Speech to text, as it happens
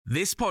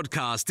This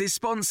podcast is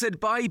sponsored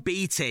by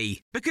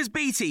BT, because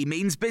BT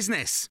means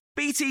business.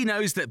 BT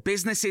knows that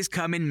businesses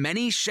come in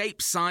many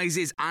shapes,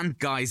 sizes and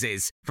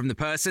guises, from the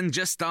person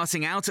just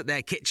starting out at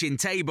their kitchen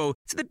table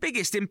to the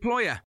biggest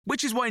employer,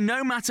 which is why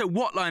no matter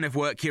what line of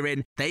work you're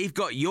in, they've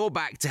got your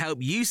back to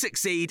help you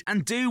succeed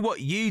and do what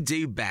you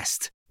do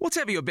best.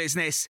 Whatever your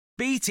business,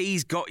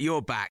 BT's got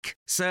your back.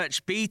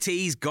 Search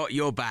BT's got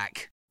your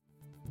back.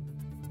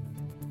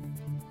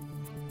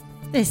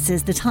 This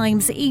is the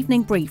Times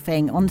evening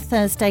briefing on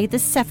Thursday the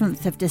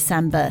 7th of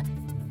December.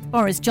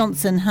 Boris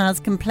Johnson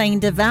has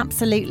complained of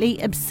absolutely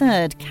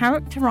absurd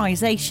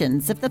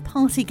characterisations of the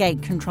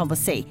Partygate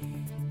controversy.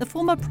 The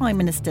former Prime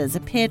Minister's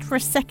appeared for a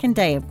second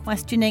day of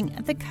questioning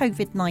at the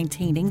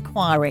COVID-19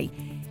 inquiry.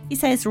 He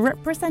says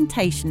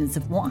representations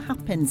of what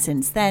happened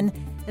since then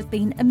have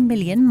been a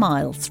million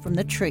miles from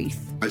the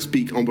truth. I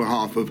speak on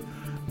behalf of,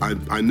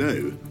 I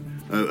know,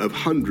 of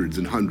hundreds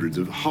and hundreds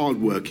of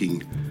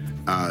hard-working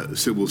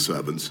civil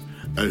servants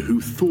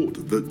who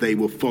thought that they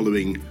were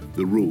following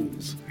the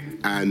rules.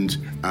 And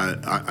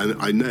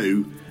I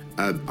know,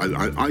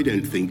 I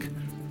don't think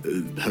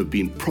have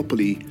been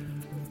properly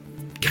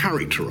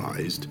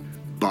characterised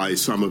by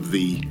some of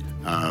the,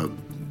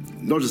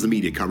 not just the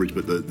media coverage,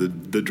 but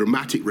the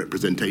dramatic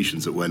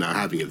representations that we're now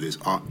having of this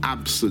are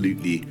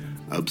absolutely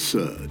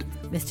absurd.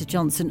 Mr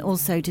Johnson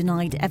also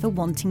denied ever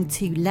wanting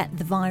to let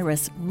the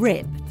virus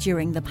rip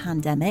during the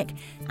pandemic,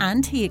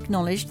 and he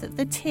acknowledged that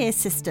the tier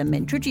system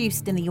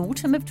introduced in the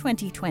autumn of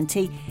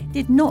 2020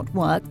 did not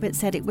work, but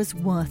said it was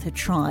worth a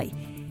try.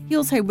 He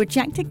also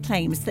rejected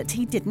claims that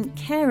he didn't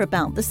care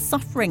about the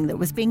suffering that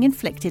was being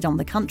inflicted on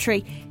the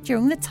country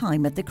during the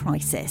time of the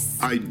crisis.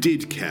 I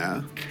did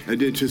care, and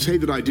to say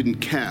that I didn't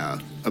care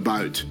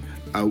about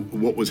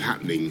what was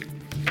happening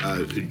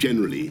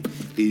generally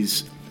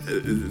is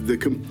the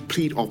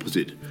complete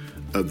opposite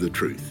of the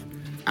truth.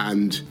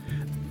 And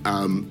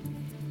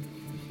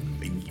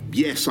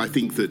yes, I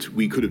think that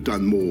we could have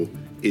done more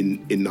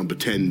in number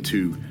 10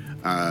 to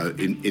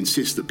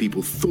insist that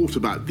people thought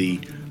about the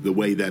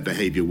way their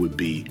behaviour would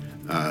be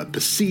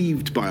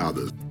perceived by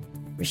others.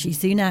 Rishi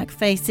Sunak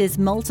faces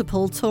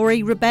multiple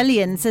Tory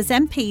rebellions as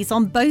MPs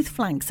on both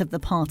flanks of the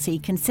party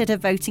consider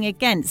voting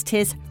against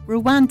his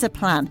Rwanda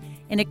plan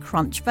in a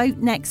crunch vote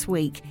next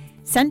week.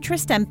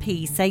 Centrist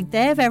MPs say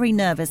they're very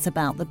nervous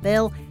about the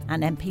bill,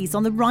 and MPs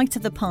on the right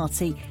of the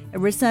party are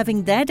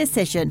reserving their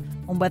decision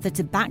on whether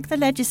to back the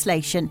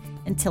legislation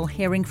until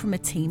hearing from a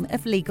team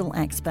of legal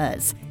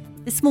experts.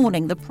 This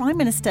morning, the Prime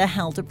Minister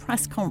held a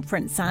press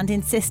conference and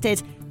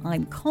insisted,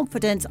 "I'm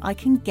confident I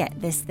can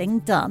get this thing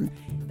done."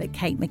 But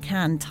Kate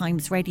McCann,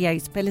 Times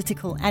Radio's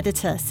political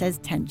editor, says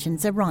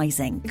tensions are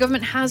rising. The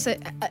government has a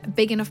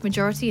big enough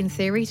majority in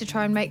theory to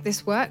try and make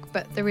this work,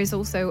 but there is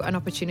also an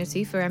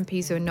opportunity for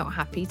MPs who are not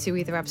happy to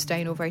either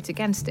abstain or vote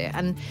against it.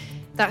 And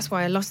that's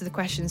why a lot of the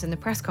questions in the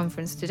press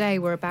conference today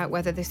were about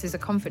whether this is a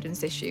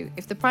confidence issue.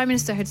 If the Prime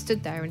Minister had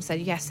stood there and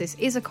said, yes, this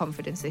is a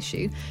confidence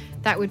issue,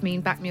 that would mean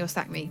back me or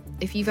sack me.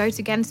 If you vote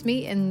against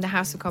me in the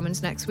House of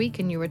Commons next week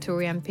and you're a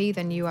Tory MP,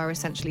 then you are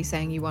essentially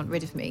saying you want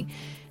rid of me.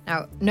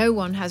 Now, no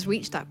one has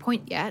reached that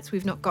point yet.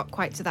 We've not got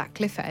quite to that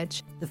cliff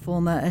edge. The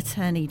former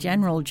Attorney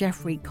General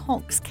Geoffrey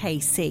Cox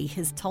KC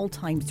has told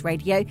Times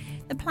Radio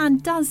the plan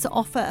does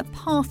offer a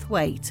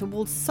pathway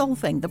towards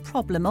solving the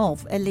problem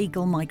of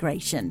illegal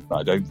migration.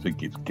 I don't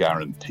think it's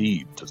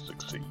guaranteed to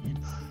succeed,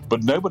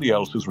 but nobody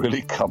else has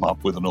really come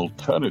up with an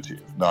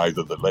alternative,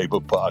 neither the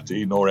Labour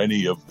Party nor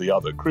any of the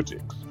other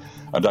critics.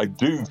 And I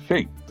do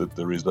think that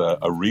there is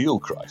a real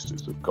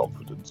crisis of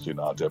confidence in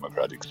our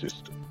democratic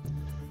system.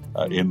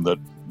 In that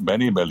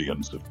many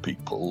millions of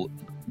people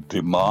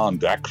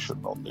demand action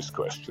on this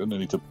question,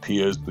 and it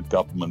appears the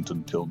government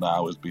until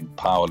now has been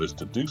powerless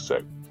to do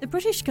so. The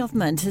British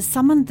government has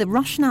summoned the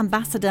Russian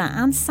ambassador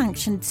and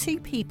sanctioned 2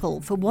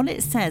 people for what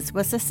it says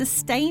was a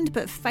sustained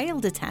but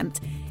failed attempt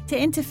to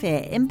interfere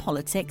in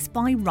politics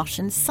by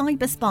Russian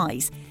cyber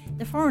spies.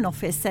 The Foreign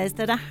Office says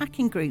that a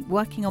hacking group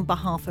working on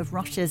behalf of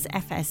Russia's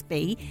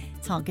FSB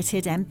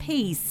targeted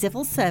MPs,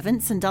 civil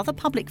servants and other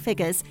public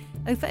figures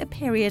over a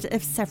period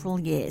of several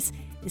years.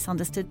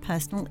 Misunderstood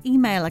personal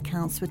email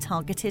accounts were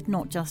targeted,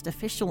 not just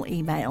official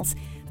emails.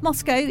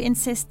 Moscow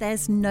insists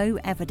there's no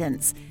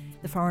evidence.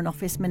 The Foreign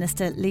Office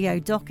Minister Leo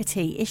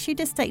Doherty issued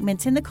a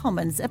statement in the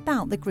Commons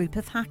about the group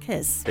of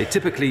hackers. They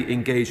typically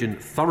engage in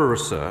thorough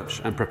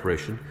research and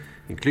preparation,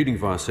 including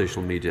via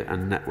social media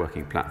and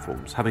networking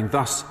platforms. Having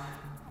thus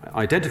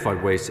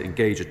identified ways to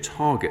engage a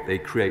target, they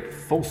create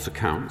false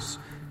accounts,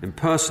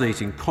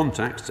 impersonating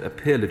contacts to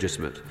appear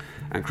legitimate,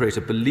 and create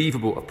a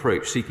believable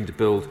approach seeking to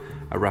build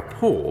a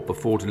rapport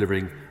before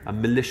delivering a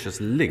malicious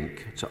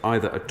link to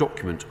either a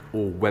document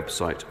or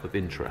website of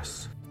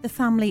interest. The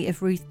family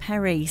of Ruth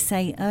Perry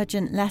say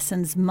urgent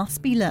lessons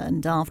must be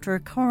learned after a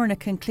coroner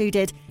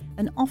concluded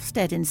an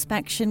Ofsted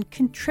inspection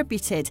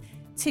contributed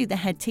to the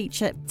head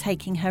teacher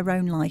taking her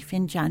own life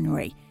in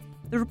January.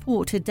 The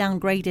report had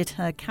downgraded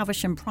her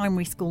Caversham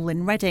Primary School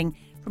in Reading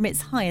from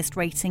its highest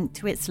rating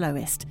to its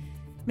lowest.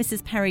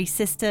 Mrs. Perry's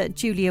sister,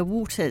 Julia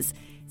Waters,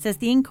 says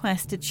the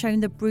inquest had shown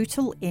the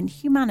brutal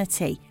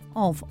inhumanity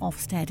of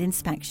Ofsted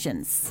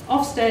inspections.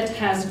 Ofsted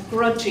has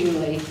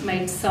grudgingly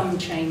made some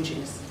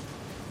changes,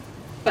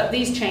 but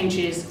these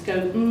changes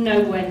go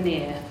nowhere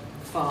near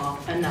far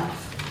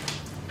enough.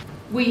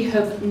 We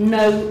have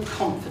no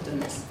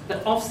confidence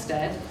that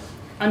Ofsted,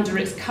 under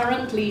its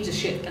current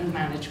leadership and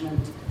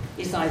management,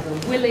 is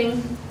either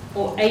willing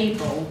or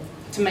able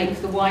to make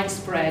the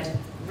widespread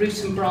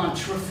root and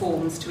branch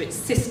reforms to its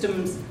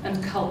systems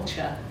and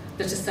culture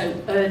that are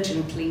so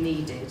urgently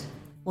needed.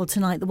 Well,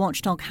 tonight the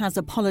watchdog has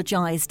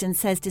apologised and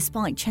says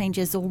despite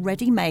changes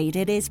already made,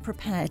 it is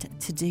prepared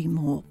to do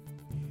more.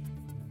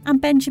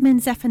 And Benjamin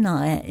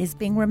Zephaniah is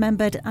being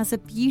remembered as a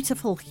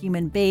beautiful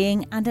human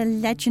being and a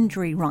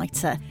legendary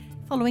writer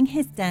following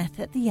his death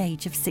at the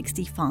age of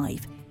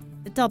 65.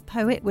 The dub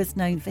poet was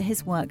known for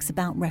his works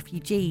about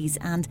refugees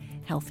and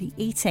healthy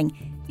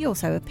eating. He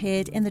also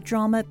appeared in the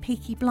drama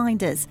Peaky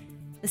Blinders.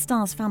 The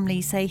star's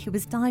family say he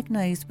was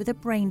diagnosed with a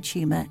brain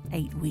tumour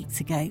 8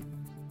 weeks ago.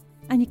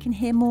 And you can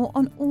hear more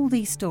on all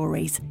these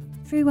stories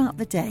throughout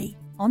the day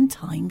on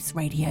Times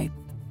Radio.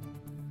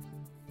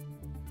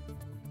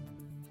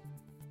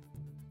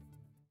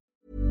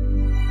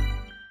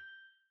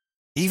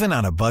 Even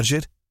on a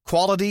budget,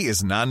 quality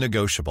is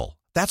non-negotiable.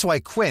 That's why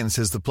Quince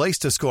is the place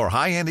to score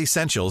high-end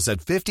essentials at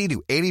 50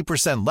 to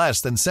 80%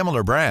 less than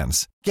similar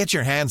brands. Get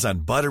your hands on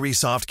buttery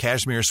soft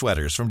cashmere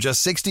sweaters from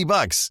just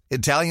 $60,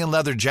 Italian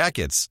leather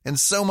jackets, and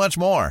so much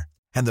more.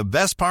 And the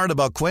best part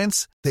about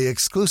Quince, they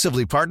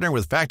exclusively partner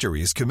with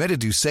factories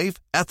committed to safe,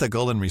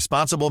 ethical, and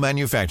responsible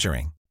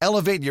manufacturing.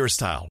 Elevate your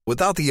style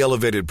without the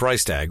elevated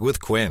price tag with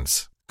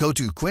Quince. Go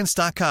to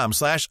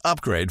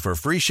quince.com/upgrade for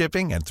free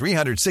shipping and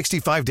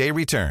 365-day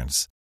returns.